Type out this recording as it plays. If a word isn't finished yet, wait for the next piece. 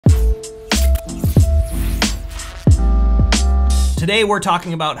Today we're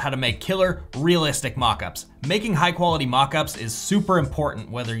talking about how to make killer, realistic mock-ups. Making high quality mock-ups is super important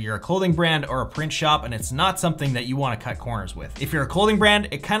whether you're a clothing brand or a print shop, and it's not something that you want to cut corners with. If you're a clothing brand,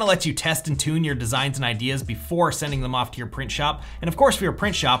 it kind of lets you test and tune your designs and ideas before sending them off to your print shop. And of course, if you're a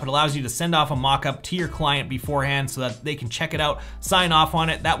print shop, it allows you to send off a mock-up to your client beforehand so that they can check it out, sign off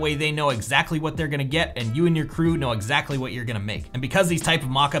on it. That way they know exactly what they're gonna get, and you and your crew know exactly what you're gonna make. And because these type of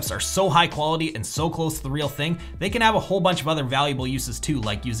mock-ups are so high quality and so close to the real thing, they can have a whole bunch of other valuable uses too,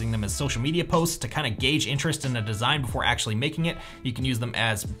 like using them as social media posts to kind of gauge interest in a design before actually making it. You can use them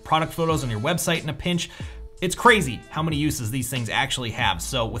as product photos on your website in a pinch. It's crazy how many uses these things actually have.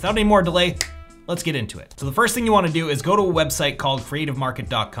 So without any more delay, let's get into it. So the first thing you want to do is go to a website called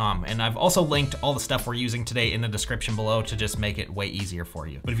creativemarket.com, and I've also linked all the stuff we're using today in the description below to just make it way easier for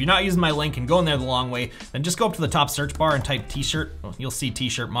you. But if you're not using my link and going there the long way, then just go up to the top search bar and type t-shirt. You'll see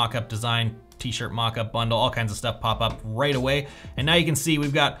t-shirt mock-up design, t-shirt mock-up bundle, all kinds of stuff pop up right away. And now you can see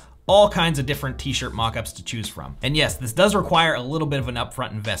we've got all kinds of different t-shirt mock-ups to choose from. And yes, this does require a little bit of an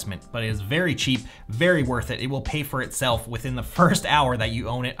upfront investment, but it is very cheap, very worth it. It will pay for itself within the first hour that you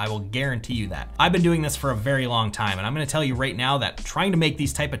own it. I will guarantee you that. I've been doing this for a very long time, and I'm gonna tell you right now that trying to make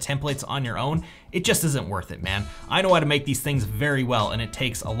these type of templates on your own, it just isn't worth it, man. I know how to make these things very well, and it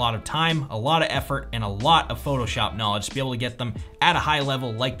takes a lot of time, a lot of effort, and a lot of Photoshop knowledge to be able to get them at a high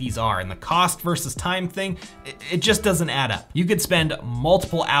level like these are. And the cost versus time thing, it just doesn't add up. You could spend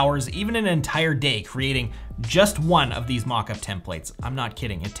multiple hours, even an entire day, creating just one of these mock-up templates. I'm not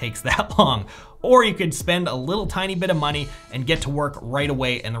kidding, it takes that long. Or you could spend a little tiny bit of money and get to work right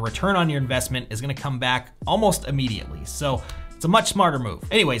away, and the return on your investment is gonna come back almost immediately. So it's a much smarter move.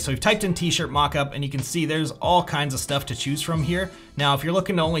 Anyway, so we've typed in t-shirt mockup, and you can see there's all kinds of stuff to choose from here. Now, if you're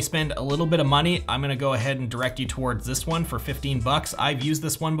looking to only spend a little bit of money, I'm gonna go ahead and direct you towards this one for 15 bucks. I've used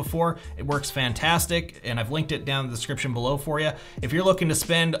this one before. It works fantastic, and I've linked it down in the description below for you. If you're looking to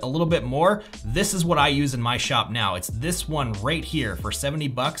spend a little bit more, this is what I use in my shop now. It's this one right here for 70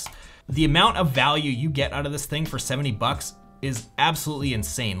 bucks. The amount of value you get out of this thing for 70 bucks is absolutely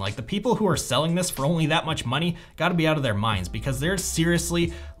insane. Like, the people who are selling this for only that much money gotta be out of their minds, because there's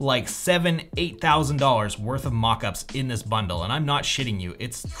seriously like $7,000, $8,000 worth of mock-ups in this bundle, and I'm not shitting you.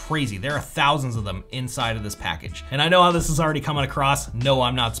 It's crazy. There are thousands of them inside of this package. And I know how this is already coming across. No,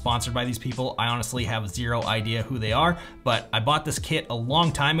 I'm not sponsored by these people. I honestly have zero idea who they are, but I bought this kit a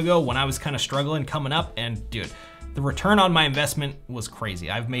long time ago when I was kind of struggling coming up, and dude, the return on my investment was crazy.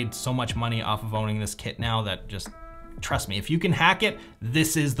 I've made so much money off of owning this kit now that just, trust me, if you can hack it,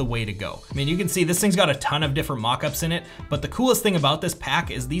 this is the way to go. I mean, you can see this thing's got a ton of different mock-ups in it, but the coolest thing about this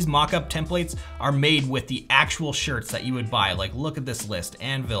pack is these mock-up templates are made with the actual shirts that you would buy. Like, look at this list: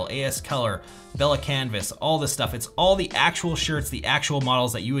 Anvil, AS Color, Bella Canvas, all this stuff. It's all the actual shirts, the actual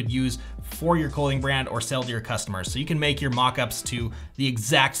models that you would use for your clothing brand or sell to your customers. So you can make your mock-ups to the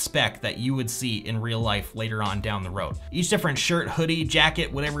exact spec that you would see in real life later on down the road. Each different shirt, hoodie,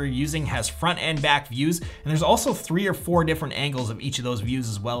 jacket, whatever you're using has front and back views, and there's also 3 or 4 different angles of each of those views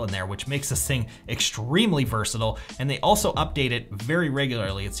as well in there, which makes this thing extremely versatile. And they also update it very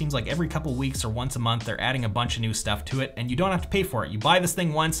regularly. It seems like every couple weeks or once a month they're adding a bunch of new stuff to it, and you don't have to pay for it. You buy this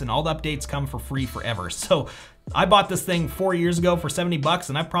thing once and all the updates come for free forever. So I bought this thing 4 years ago for 70 bucks,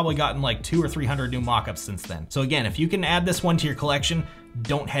 and I've probably gotten like 200 or 300 new mock-ups since then. So again, if you can add this one to your collection,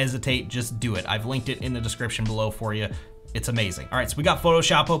 don't hesitate, just do it. I've linked it in the description below for you. It's amazing. All right, so we got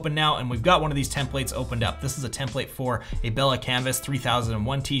Photoshop open now, and we've got one of these templates opened up. This is a template for a Bella Canvas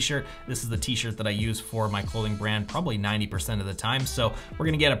 3001 t-shirt. This is the t-shirt that I use for my clothing brand probably 90% of the time. So we're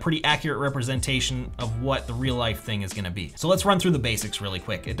gonna get a pretty accurate representation of what the real life thing is gonna be. So let's run through the basics really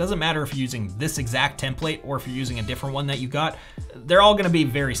quick. It doesn't matter if you're using this exact template or if you're using a different one that you got. They're all gonna be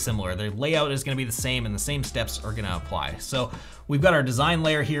very similar. Their layout is gonna be the same, and the same steps are gonna apply. So we've got our design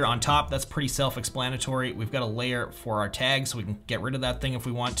layer here on top. That's pretty self-explanatory. We've got a layer for our tag, so we can get rid of that thing if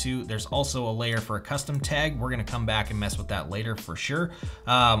we want to. There's also a layer for a custom tag. We're gonna come back and mess with that later for sure.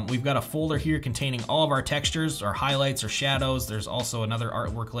 We've got a folder here containing all of our textures, our highlights, or shadows. There's also another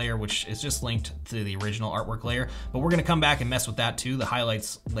artwork layer, which is just linked to the original artwork layer, but we're gonna come back and mess with that too. The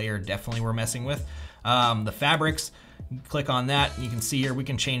highlights layer definitely we're messing with. The fabrics, click on that, and you can see here we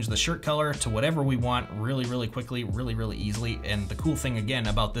can change the shirt color to whatever we want really, really quickly, really easily. And the cool thing again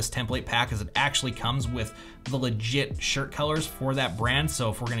about this template pack is it actually comes with the legit shirt colors for that brand. So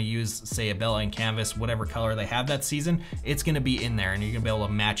if we're gonna use, say, a Bella and Canvas, whatever color they have that season, it's gonna be in there and you're gonna be able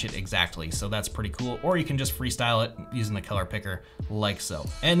to match it exactly. So that's pretty cool. Or you can just freestyle it using the color picker like so.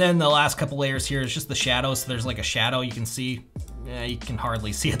 And then the last couple layers here is just the shadows. So there's like a shadow you can see yeah, you can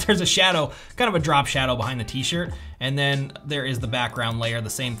hardly see it. There's a shadow, kind of a drop shadow behind the t-shirt. And then there is the background layer, the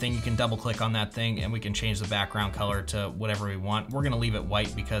same thing. You can double click on that thing and we can change the background color to whatever we want. We're gonna leave it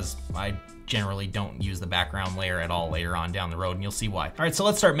white because I generally don't use the background layer at all later on down the road, and you'll see why. All right, so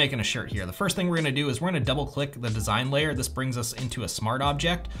let's start making a shirt here. The first thing we're gonna do is we're gonna double click the design layer. This brings us into a smart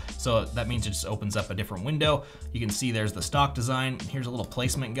object. So that means it just opens up a different window. You can see there's the stock design. Here's a little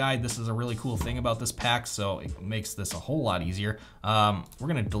placement guide. This is a really cool thing about this pack, so it makes this a whole lot easier. We're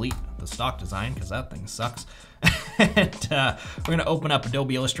gonna delete the stock design because that thing sucks. And we're gonna open up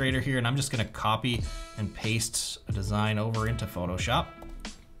Adobe Illustrator here, and I'm just gonna copy and paste a design over into Photoshop.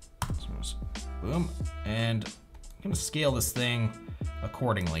 So boom, and I'm gonna scale this thing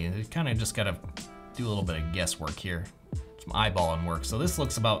accordingly. You kind of just gotta do a little bit of guesswork here, some eyeballing work. So this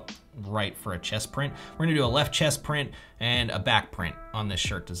looks about right for a chest print. We're gonna do a left chest print and a back print on this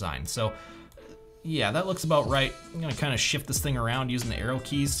shirt design. So yeah, that looks about right. I'm gonna kind of shift this thing around using the arrow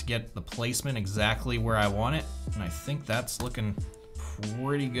keys to get the placement exactly where I want it. And I think that's looking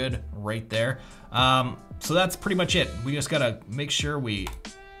pretty good right there. So that's pretty much it. We just gotta make sure we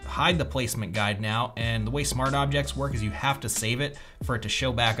hide the placement guide now. And the way smart objects work is you have to save it for it to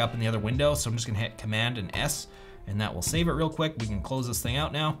show back up in the other window. So I'm just gonna hit Command and S, and that will save it real quick. We can close this thing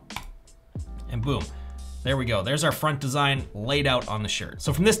out now, and boom. There we go. There's our front design laid out on the shirt.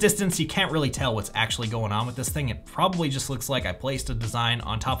 So from this distance, you can't really tell what's actually going on with this thing. It probably just looks like I placed a design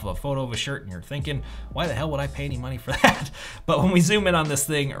on top of a photo of a shirt, and you're thinking, why the hell would I pay any money for that? But when we zoom in on this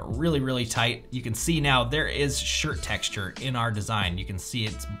thing really, really tight, you can see now there is shirt texture in our design. You can see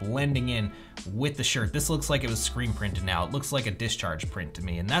it's blending in with the shirt. This looks like it was screen printed now. It looks like a discharge print to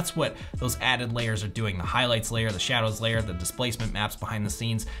me, and that's what those added layers are doing. The highlights layer, the shadows layer, the displacement maps behind the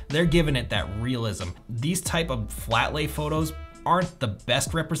scenes, they're giving it that realism. These type of flat lay photos aren't the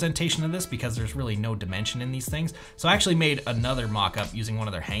best representation of this because there's really no dimension in these things. So I actually made another mock-up using one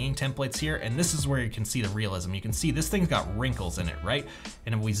of their hanging templates here, and this is where you can see the realism. You can see this thing's got wrinkles in it, right?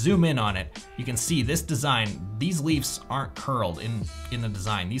 And if we zoom in on it, you can see this design, these leaves aren't curled in the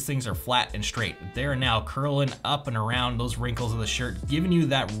design. These things are flat and straight. They're now curling up and around those wrinkles of the shirt, giving you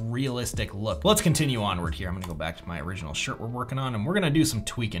that realistic look. Let's continue onward here. I'm gonna go back to my original shirt we're working on, and we're gonna do some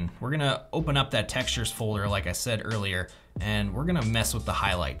tweaking. We're gonna open up that textures folder like I said earlier, and we're gonna mess with the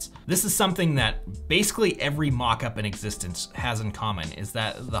highlights. This is something that basically every mock-up in existence has in common, is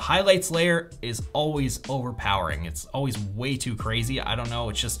that the highlights layer is always overpowering. It's always way too crazy. I don't know,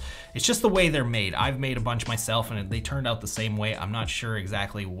 it's just the way they're made. I've made a bunch myself and they turned out the same way. I'm not sure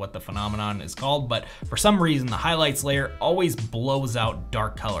exactly what the phenomenon is called, but for some reason the highlights layer always blows out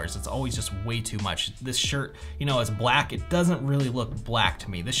dark colors. It's always just way too much. This shirt, you know, is black. It doesn't really look black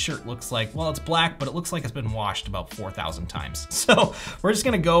to me. This shirt looks like, well, it's black, but it looks like it's been washed about 4,000 times. So we're just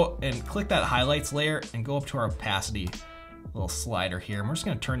gonna go and click that highlights layer and go up to our opacity little slider here. And we're just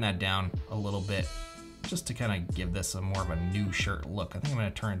gonna turn that down a little bit just to kind of give this a more of a new shirt look. I think I'm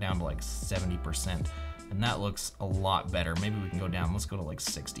gonna turn it down to like 70%, and that looks a lot better. Maybe we can go down, let's go to like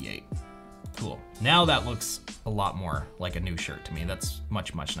 68. Cool. Now that looks a lot more like a new shirt to me. That's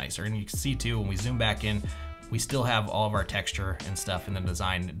much, much nicer. And you can see too, when we zoom back in, we still have all of our texture and stuff in the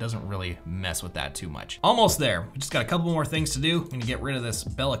design. It doesn't really mess with that too much. Almost there. We just got a couple more things to do. I'm gonna get rid of this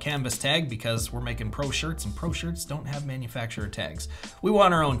Bella Canvas tag because we're making pro shirts, and pro shirts don't have manufacturer tags. We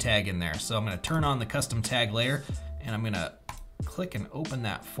want our own tag in there. So I'm gonna turn on the custom tag layer, and I'm gonna click and open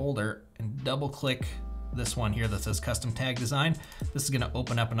that folder and double click this one here that says custom tag design. This is gonna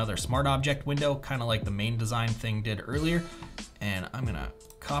open up another smart object window, kind of like the main design thing did earlier. And I'm gonna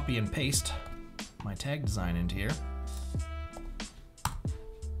copy and paste my tag design into here.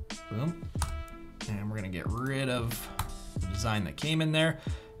 Boom. And we're gonna get rid of the design that came in there.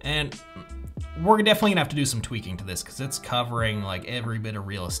 And we're definitely gonna have to do some tweaking to this because it's covering like every bit of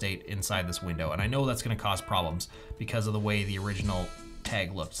real estate inside this window. And I know that's gonna cause problems because of the way the original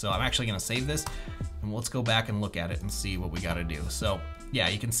tag looked. So I'm actually gonna save this and let's go back and look at it and see what we gotta do. So yeah,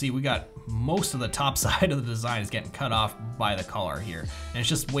 you can see we got most of the top side of the design is getting cut off by the collar here. And it's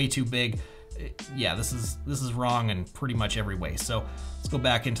just way too big. Yeah, this is wrong in pretty much every way. So let's go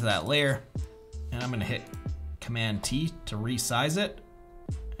back into that layer, and I'm gonna hit Command T to resize it,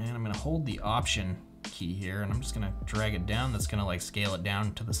 and I'm gonna hold the Option key here, and I'm just gonna drag it down. That's gonna like scale it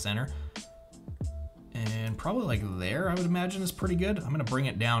down to the center, and probably like there, I would imagine is pretty good. I'm gonna bring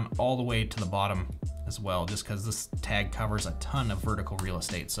it down all the way to the bottom as well, just because this tag covers a ton of vertical real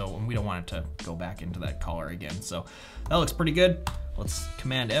estate, so we don't want it to go back into that collar again. So that looks pretty good. Let's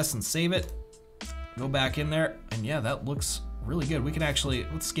Command S and save it. Go back in there, and yeah, that looks really good. We can actually,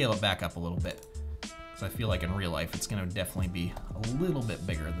 let's scale it back up a little bit, because I feel like in real life it's gonna definitely be a little bit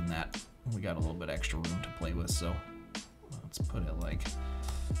bigger than that. We got a little bit extra room to play with, so let's put it like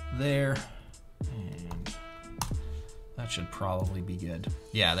there, and that should probably be good.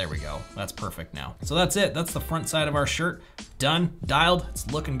 Yeah, there we go. That's perfect now. So that's it. That's the front side of our shirt. Done, dialed,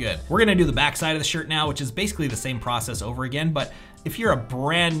 it's looking good. We're gonna do the back side of the shirt now, which is basically the same process over again, but if you're a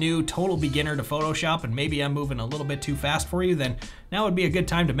brand new, total beginner to Photoshop and maybe I'm moving a little bit too fast for you, then now would be a good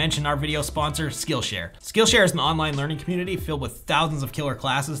time to mention our video sponsor, Skillshare. Skillshare is an online learning community filled with thousands of killer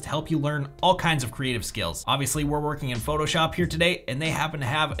classes to help you learn all kinds of creative skills. Obviously, we're working in Photoshop here today, and they happen to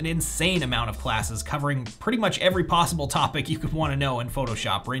have an insane amount of classes covering pretty much every possible topic you could want to know in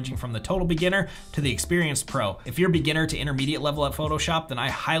Photoshop, ranging from the total beginner to the experienced pro. If you're beginner to intermediate level at Photoshop, then I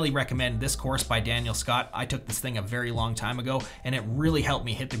highly recommend this course by Daniel Scott. I took this thing a very long time ago, and it really helped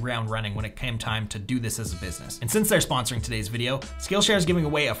me hit the ground running when it came time to do this as a business. And since they're sponsoring today's video, Skillshare is giving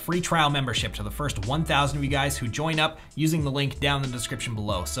away a free trial membership to the first 1,000 of you guys who join up using the link down in the description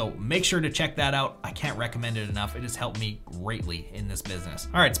below. So make sure to check that out. I can't recommend it enough. It has helped me greatly in this business.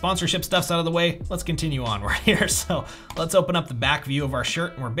 All right, sponsorship stuff's out of the way. Let's continue on. We're here. So let's open up the back view of our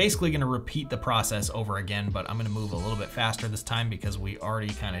shirt, and we're basically gonna repeat the process over again, but I'm gonna move a little bit faster this time because we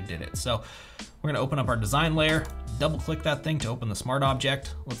already kind of did it. So we're gonna open up our design layer, double click that thing to open the smart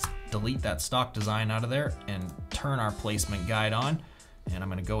object. Let's delete that stock design out of there and turn our placement guide on. And I'm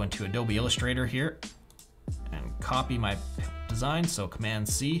gonna go into Adobe Illustrator here and copy my design, so Command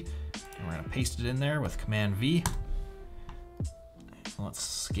C, and we're gonna paste it in there with Command V. Let's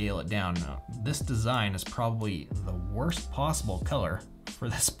scale it down. Now, this design is probably the worst possible color for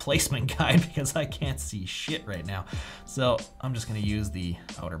this placement guide because I can't see shit right now. So I'm just gonna use the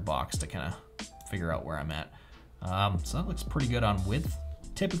outer box to kind of figure out where I'm at. So that looks pretty good on width.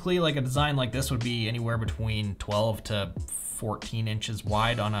 Typically, like a design like this would be anywhere between 12 to 14 inches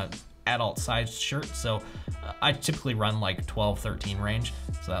wide on a adult sized shirt. So I typically run like 12, 13 range.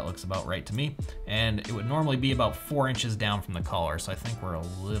 So that looks about right to me. And it would normally be about 4 inches down from the collar. So I think we're a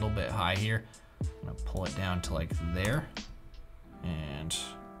little bit high here. I'm gonna pull it down to like there and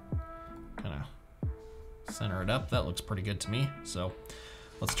kind of center it up. That looks pretty good to me. So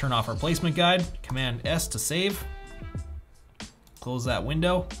let's turn off our placement guide. Command S to save. Close that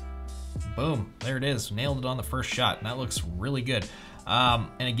window. Boom, there it is. Nailed it on the first shot. And that looks really good.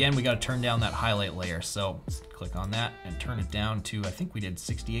 And again, we got to turn down that highlight layer. So let's click on that and turn it down to, I think we did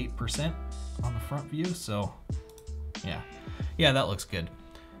 68% on the front view. So yeah, that looks good.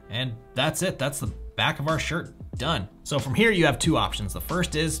 And that's it. That's the back of our shirt done. So from here you have two options. The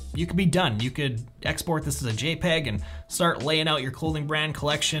first is you could be done. You could export this as a JPEG and start laying out your clothing brand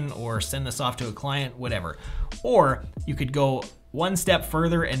collection, or send this off to a client, whatever. Or you could go one step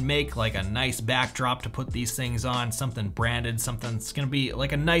further and make like a nice backdrop to put these things on, something branded, something that's gonna be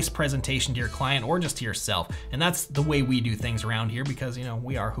like a nice presentation to your client or just to yourself. And that's the way we do things around here because, you know,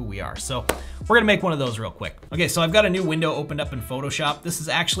 we are who we are. So we're gonna make one of those real quick. Okay, so I've got a new window opened up in Photoshop. This is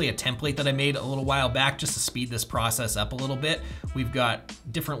actually a template that I made a little while back just to speed this process up a little bit. We've got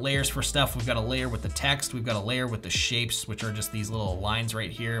different layers for stuff. We've got a layer with the text, we've got a layer with the shapes, which are just these little lines right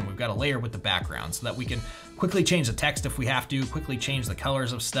here, and we've got a layer with the background so that we can quickly change the text if we have to, quickly change the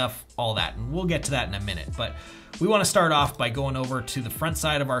colors of stuff, all that. And we'll get to that in a minute. But we want to start off by going over to the front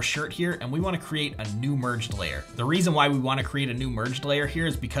side of our shirt here, and we want to create a new merged layer. The reason why we want to create a new merged layer here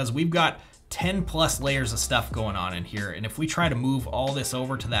is because we've got 10 plus layers of stuff going on in here. And if we try to move all this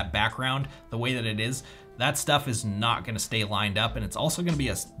over to that background the way that it is, that stuff is not gonna stay lined up, and it's also gonna be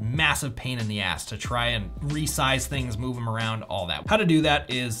a massive pain in the ass to try and resize things, move them around, all that. How to do that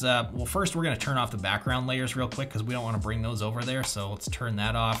is, well, first we're gonna turn off the background layers real quick because we don't wanna bring those over there. So let's turn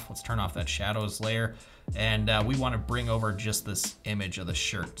that off. Let's turn off that shadows layer. And we wanna bring over just this image of the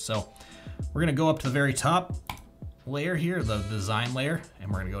shirt. So we're gonna go up to the very top layer here, the design layer,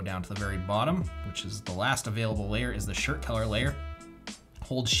 and we're gonna go down to the very bottom, which is the last available layer, is the shirt color layer.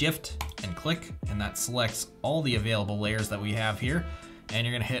 Hold Shift and click, and that selects all the available layers that we have here. And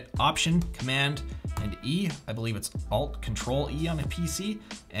you're gonna hit Option, Command, and E. I believe it's Alt, Control E on a PC.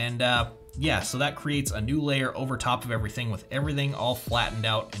 And yeah, so that creates a new layer over top of everything with everything all flattened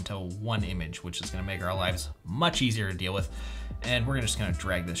out into one image, which is gonna make our lives much easier to deal with. And we're just gonna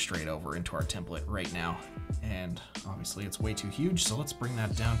drag this straight over into our template right now. And obviously it's way too huge, so let's bring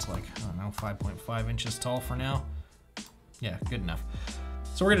that down to like, I don't know, 5.5 inches tall for now. Yeah, good enough.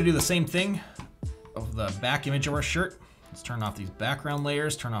 So we're gonna do the same thing of the back image of our shirt. Let's turn off these background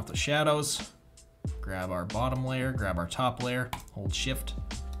layers, turn off the shadows, grab our bottom layer, grab our top layer, hold Shift,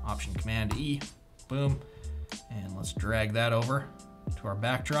 Option Command E, boom. And let's drag that over to our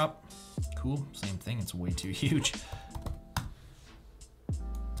backdrop. Cool, same thing, it's way too huge.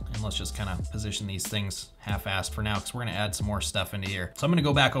 And let's just kind of position these things half-assed for now because we're gonna add some more stuff into here. So I'm gonna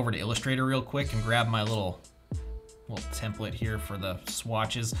go back over to Illustrator real quick and grab my little little template here for the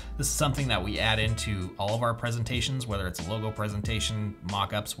swatches. This is something that we add into all of our presentations, whether it's a logo presentation,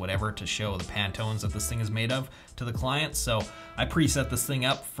 mock-ups, whatever, to show the Pantones that this thing is made of to the client. So I preset this thing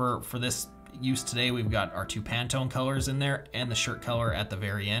up for this use today. We've got our 2 Pantone colors in there and the shirt color at the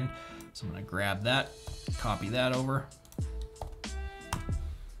very end. So I'm gonna grab that, copy that over.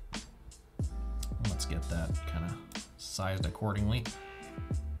 Let's get that kind of sized accordingly,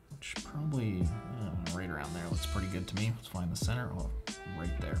 which probably right around there looks pretty good to me. Let's find the center. Oh,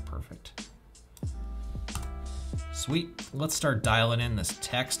 right there, perfect. Sweet. Let's start dialing in this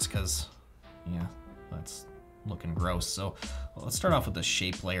text because, yeah, that's looking gross. So let's start off with the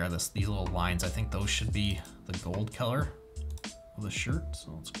shape layer. These little lines, I think those should be the gold color of the shirt.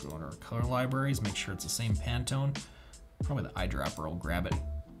 So let's go to our color libraries, make sure it's the same Pantone. Probably the eyedropper will grab it.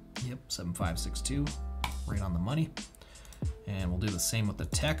 Yep, 7562, right on the money. And we'll do the same with the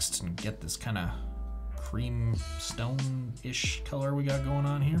text and get this kind of cream stone-ish color we got going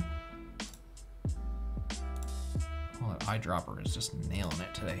on here. Well, that eyedropper is just nailing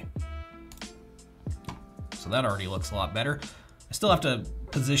it today. So that already looks a lot better. I still have to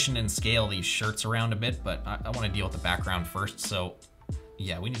position and scale these shirts around a bit, but I want to deal with the background first. So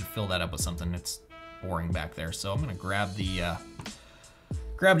yeah, we need to fill that up with something. It's boring back there. So I'm gonna grab the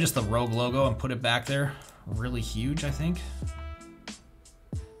grab just the Rogue logo and put it back there. Really huge, I think.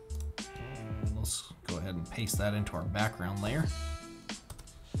 And let's go ahead and paste that into our background layer.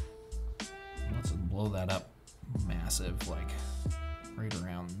 Let's blow that up massive, like right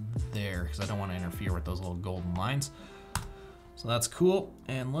around there, because I don't want to interfere with those little golden lines. So that's cool.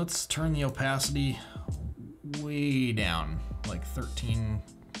 And let's turn the opacity way down, like 13%,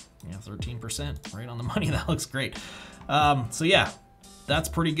 right on the money. That looks great. So yeah, that's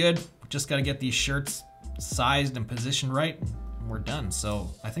pretty good. Just got to get these shirts sized and positioned right, and we're done.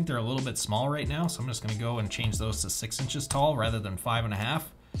 So I think they're a little bit small right now, so I'm just going to go and change those to 6 inches tall rather than 5.5.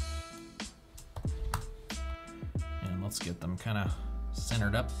 And let's get them kind of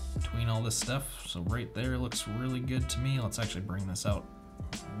centered up between all this stuff. So right there looks really good to me. Let's actually bring this out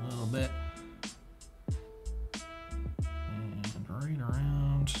a little bit. And right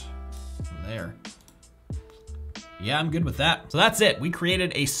around there. Yeah, I'm good with that. So that's it. We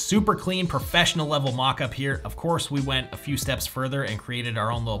created a super clean professional level mock-up here. Of course, we went a few steps further and created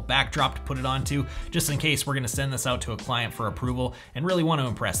our own little backdrop to put it onto, just in case we're gonna send this out to a client for approval and really want to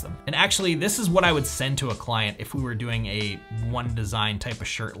impress them. And actually, this is what I would send to a client if we were doing a one design type of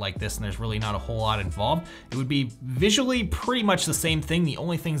shirt like this and there's really not a whole lot involved. It would be visually pretty much the same thing. The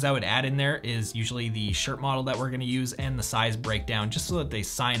only things I would add in there is usually the shirt model that we're gonna use and the size breakdown, just so that they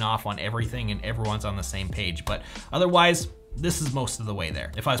sign off on everything and everyone's on the same page. But otherwise, this is most of the way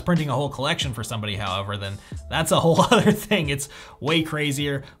there. If I was printing a whole collection for somebody, however, then that's a whole other thing. It's way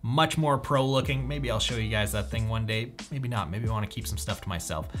crazier, much more pro looking. Maybe I'll show you guys that thing one day. Maybe not. Maybe I want to keep some stuff to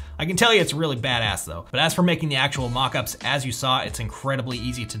myself. I can tell you it's really badass though. But as for making the actual mock-ups, as you saw, it's incredibly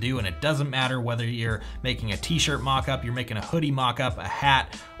easy to do, and it doesn't matter whether you're making a t-shirt mock-up, you're making a hoodie mock-up, a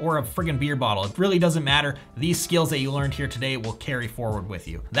hat, or a friggin' beer bottle. It really doesn't matter. These skills that you learned here today will carry forward with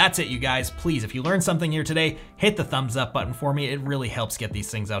you. That's it, you guys. Please, if you learned something here today, hit the thumbs up button for me. It really helps get these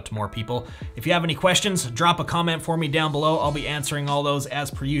things out to more people. If you have any questions, drop a comment for me down below. I'll be answering all those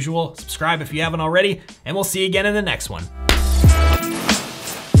as per usual. Subscribe if you haven't already, and we'll see you again in the next one.